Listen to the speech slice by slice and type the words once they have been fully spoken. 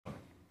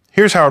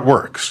Here's how it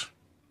works.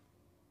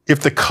 If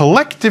the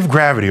collective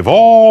gravity of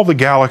all the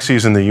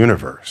galaxies in the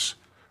universe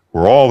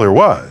were all there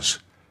was,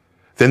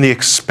 then the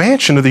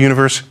expansion of the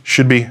universe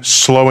should be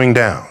slowing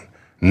down,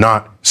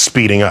 not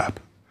speeding up,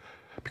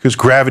 because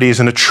gravity is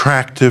an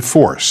attractive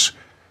force,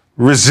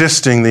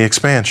 resisting the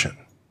expansion.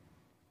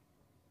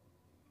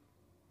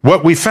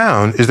 What we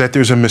found is that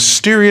there's a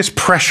mysterious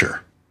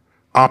pressure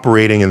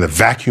operating in the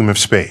vacuum of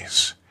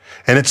space,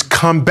 and it's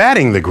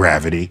combating the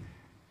gravity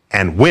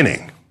and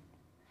winning.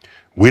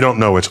 We don't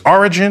know its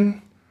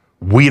origin.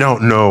 We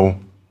don't know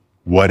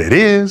what it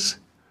is.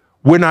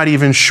 We're not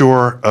even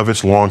sure of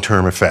its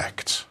long-term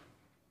effects.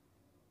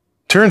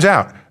 Turns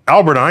out,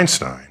 Albert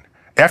Einstein,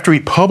 after he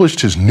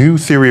published his new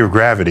theory of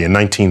gravity in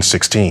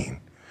 1916,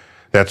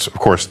 that's, of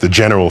course, the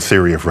general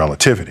theory of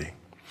relativity,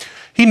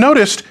 he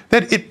noticed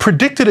that it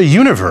predicted a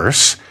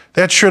universe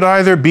that should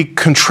either be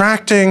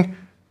contracting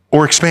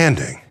or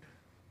expanding.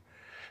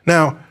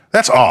 Now,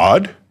 that's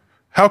odd.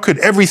 How could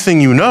everything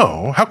you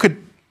know, how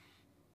could